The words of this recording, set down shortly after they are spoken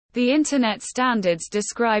The Internet standards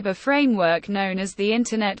describe a framework known as the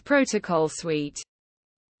Internet Protocol Suite,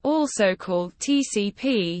 also called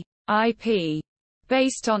TCP/IP,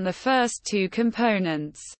 based on the first two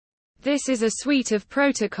components. This is a suite of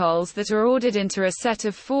protocols that are ordered into a set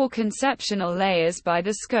of 4 conceptual layers by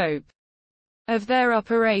the scope of their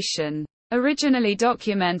operation. Originally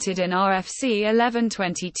documented in RFC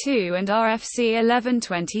 1122 and RFC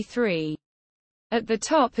 1123. At the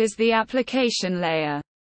top is the application layer,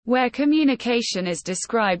 where communication is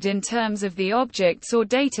described in terms of the objects or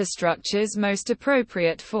data structures most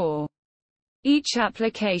appropriate for each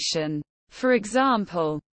application. For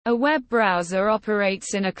example, a web browser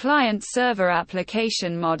operates in a client-server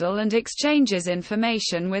application model and exchanges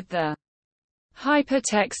information with the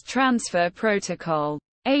Hypertext Transfer Protocol,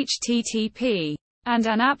 HTTP, and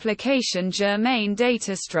an application germane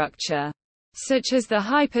data structure, such as the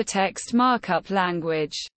Hypertext Markup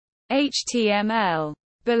Language, HTML.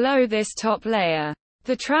 Below this top layer,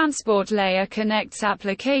 the transport layer connects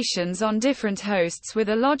applications on different hosts with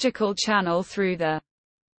a logical channel through the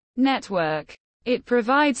network. It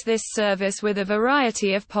provides this service with a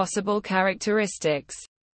variety of possible characteristics,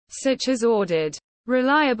 such as ordered,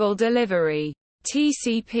 reliable delivery,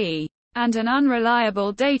 TCP, and an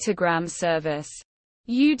unreliable datagram service,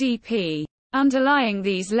 UDP. Underlying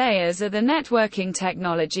these layers are the networking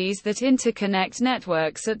technologies that interconnect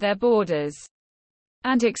networks at their borders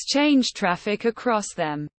and exchange traffic across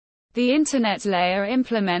them. The Internet layer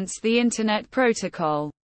implements the Internet Protocol,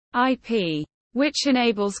 IP, which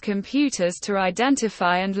enables computers to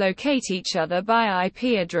identify and locate each other by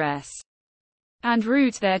IP address and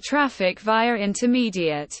route their traffic via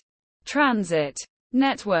intermediate transit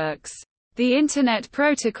networks. The Internet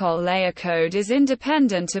Protocol layer code is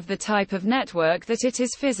independent of the type of network that it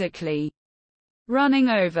is physically running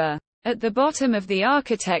over. At the bottom of the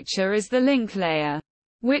architecture is the link layer,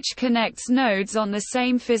 which connects nodes on the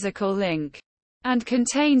same physical link and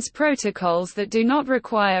contains protocols that do not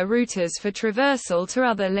require routers for traversal to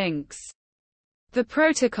other links. The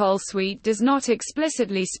protocol suite does not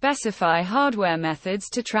explicitly specify hardware methods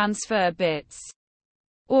to transfer bits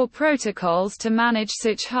or protocols to manage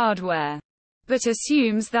such hardware, but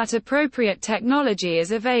assumes that appropriate technology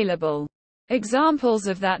is available. Examples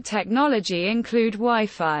of that technology include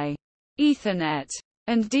Wi-Fi, Ethernet,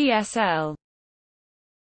 and DSL.